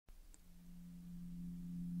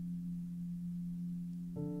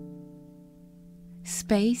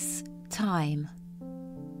Space-time.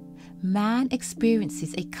 Man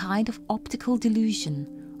experiences a kind of optical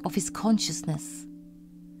delusion of his consciousness.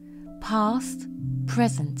 Past,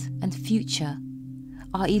 present, and future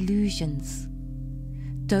are illusions.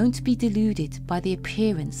 Don't be deluded by the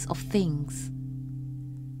appearance of things.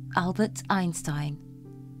 Albert Einstein.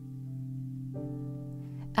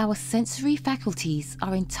 Our sensory faculties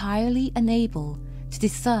are entirely unable to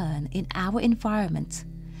discern in our environment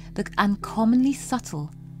the uncommonly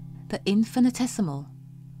subtle, the infinitesimal,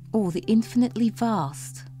 or the infinitely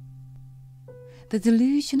vast. The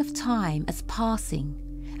delusion of time as passing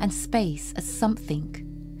and space as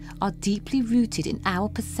something are deeply rooted in our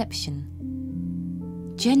perception.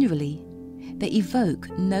 Generally, they evoke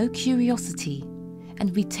no curiosity,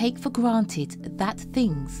 and we take for granted that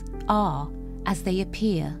things are as they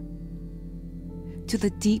appear. To the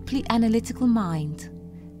deeply analytical mind,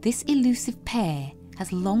 this elusive pair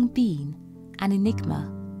has long been an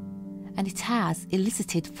enigma, and it has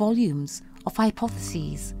elicited volumes of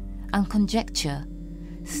hypotheses and conjecture.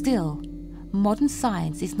 Still, modern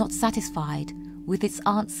science is not satisfied with its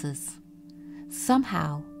answers.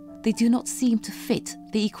 Somehow, they do not seem to fit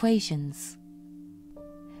the equations.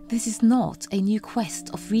 This is not a new quest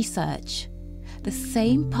of research. The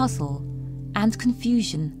same puzzle and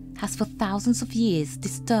confusion has for thousands of years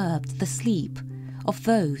disturbed the sleep of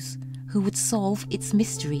those who would solve its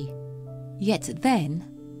mystery. Yet then,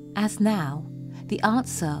 as now, the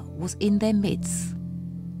answer was in their midst.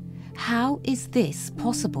 How is this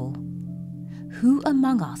possible? Who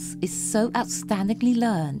among us is so outstandingly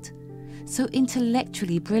learned, so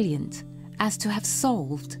intellectually brilliant, as to have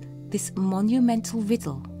solved this monumental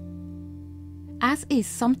riddle? As is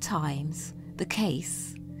sometimes the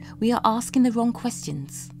case, we are asking the wrong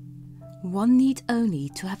questions. One need only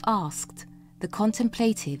to have asked the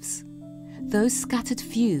contemplatives, those scattered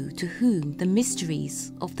few to whom the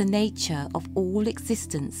mysteries of the nature of all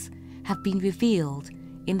existence have been revealed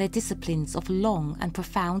in their disciplines of long and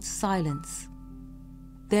profound silence.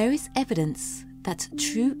 There is evidence that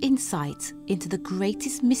true insight into the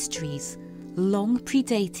greatest mysteries long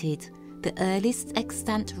predated the earliest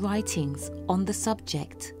extant writings on the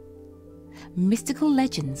subject. Mystical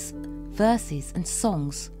legends, verses and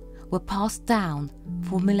songs were passed down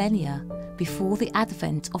for millennia before the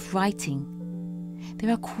advent of writing.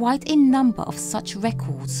 There are quite a number of such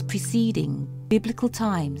records preceding biblical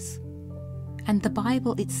times, and the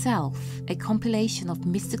Bible itself, a compilation of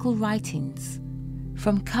mystical writings,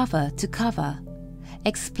 from cover to cover,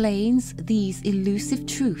 explains these elusive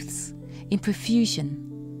truths in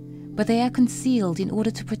profusion, but they are concealed in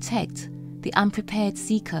order to protect the unprepared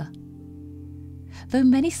seeker. Though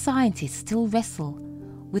many scientists still wrestle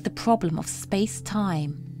with the problem of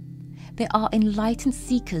space-time, there are enlightened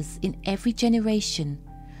seekers in every generation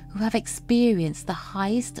who have experienced the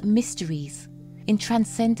highest mysteries in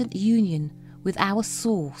transcendent union with our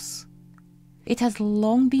source. It has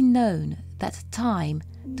long been known that time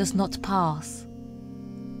does not pass.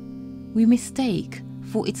 We mistake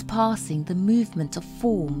for its passing the movement of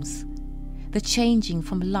forms, the changing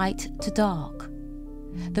from light to dark,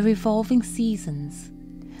 the revolving seasons,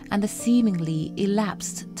 and the seemingly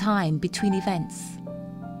elapsed time between events.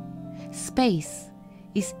 Space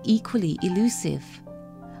is equally elusive,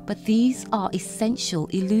 but these are essential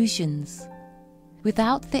illusions.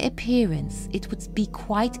 Without their appearance, it would be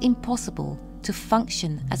quite impossible to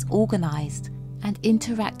function as organized and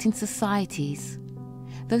interacting societies,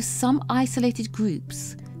 though some isolated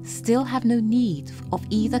groups still have no need of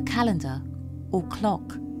either calendar or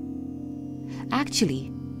clock.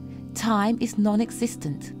 Actually, time is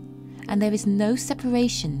non-existent, and there is no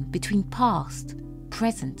separation between past,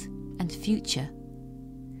 present, and future.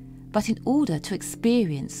 But in order to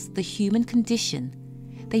experience the human condition,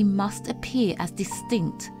 they must appear as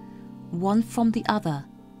distinct, one from the other,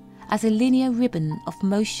 as a linear ribbon of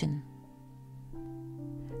motion.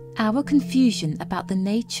 Our confusion about the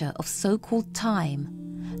nature of so-called time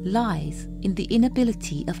lies in the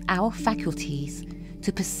inability of our faculties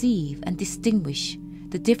to perceive and distinguish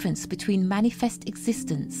the difference between manifest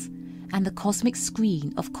existence and the cosmic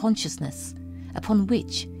screen of consciousness upon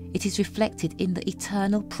which it is reflected in the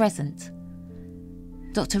eternal present.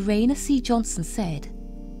 Dr. Rayner C. Johnson said,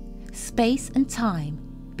 "Space and time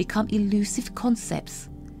become elusive concepts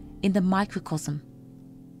in the microcosm,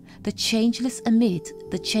 the changeless amid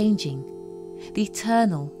the changing, the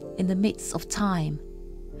eternal in the midst of time,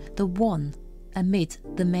 the one amid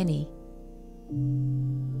the many."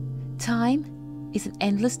 Time is an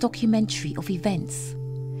endless documentary of events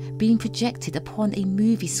being projected upon a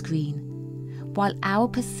movie screen, while our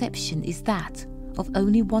perception is that of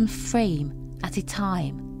only one frame at a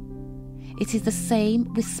time. It is the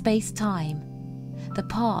same with space-time. The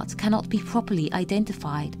part cannot be properly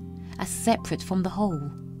identified as separate from the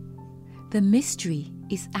whole. The mystery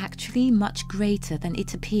is actually much greater than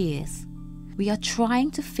it appears. We are trying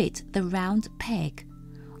to fit the round peg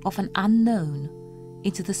of an unknown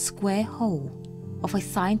into the square hole of a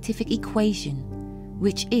scientific equation,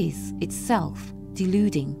 which is itself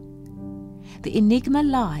deluding. The enigma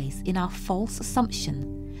lies in our false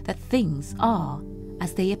assumption that things are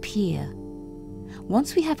as they appear.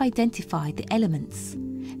 Once we have identified the elements,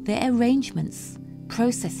 their arrangements,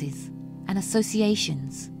 processes, and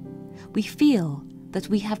associations, we feel that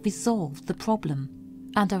we have resolved the problem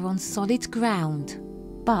and are on solid ground.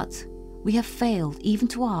 But we have failed even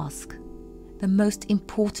to ask the most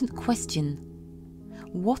important question: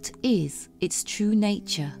 what is its true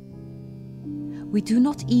nature? We do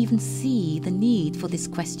not even see the need for this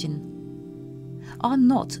question. Are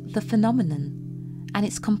not the phenomenon and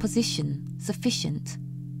its composition sufficient?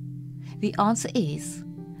 The answer is,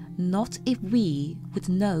 not if we would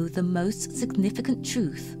know the most significant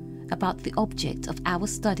truth about the object of our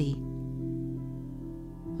study.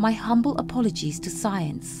 My humble apologies to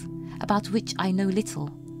science, about which I know little.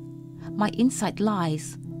 My insight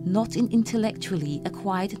lies not in intellectually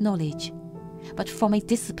acquired knowledge, but from a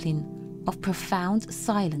discipline of profound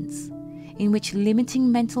silence, in which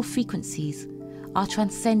limiting mental frequencies are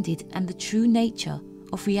transcended and the true nature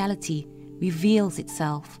of reality reveals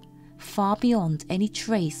itself far beyond any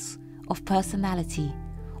trace of personality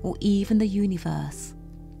or even the universe.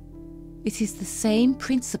 It is the same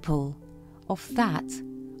principle of that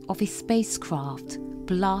of a spacecraft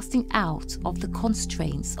blasting out of the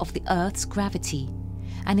constraints of the Earth's gravity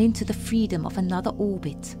and into the freedom of another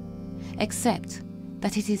orbit, except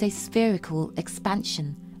that it is a spherical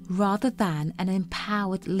expansion rather than an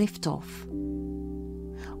empowered liftoff.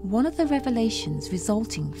 One of the revelations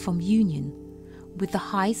resulting from union with the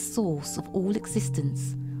high source of all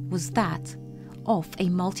existence was that of a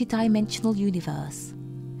multidimensional universe.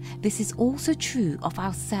 This is also true of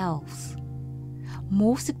ourselves.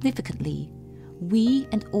 More significantly, we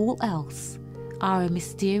and all else are a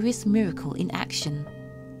mysterious miracle in action.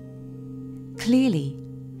 Clearly,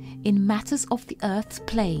 in matters of the Earth's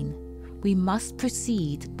plane, we must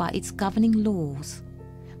proceed by its governing laws,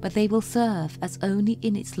 but they will serve as only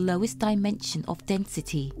in its lowest dimension of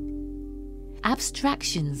density.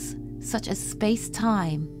 Abstractions such as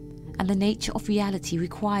space-time and the nature of reality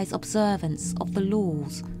requires observance of the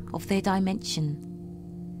laws of their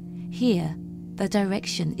dimension. Here, the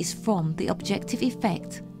direction is from the objective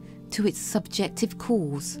effect to its subjective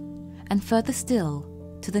cause, and further still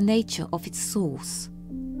to the nature of its source.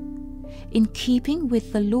 In keeping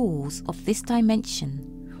with the laws of this dimension,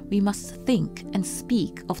 we must think and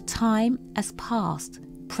speak of time as past,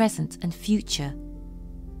 present, and future.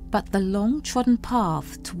 But the long-trodden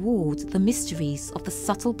path toward the mysteries of the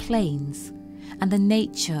subtle planes and the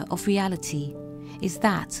nature of reality is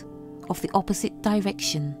that of the opposite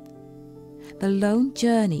direction. The lone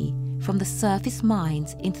journey from the surface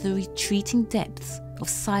mind into the retreating depths of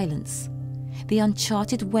silence, the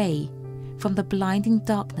uncharted way from the blinding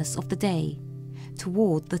darkness of the day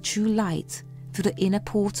toward the true light through the inner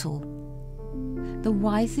portal. The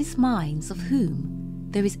wisest minds of whom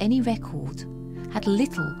there is any record had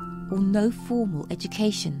little or no formal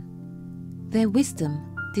education. Their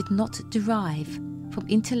wisdom did not derive from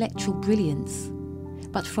intellectual brilliance,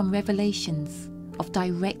 but from revelations of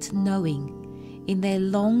direct knowing in their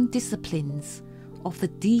long disciplines of the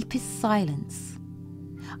deepest silence.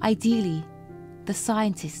 Ideally, the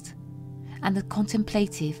scientist and the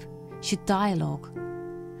contemplative should dialogue.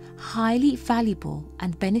 Highly valuable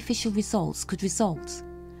and beneficial results could result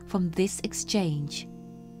from this exchange.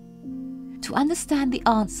 To understand the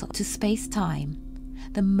answer to space-time,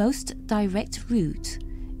 the most direct route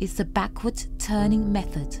is the backward turning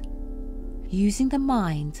method, using the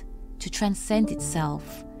mind to transcend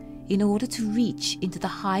itself in order to reach into the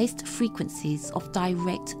highest frequencies of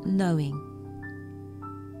direct knowing.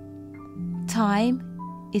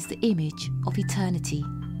 Time is the image of eternity.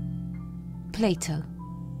 Plato.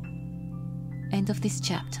 End of this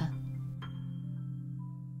chapter.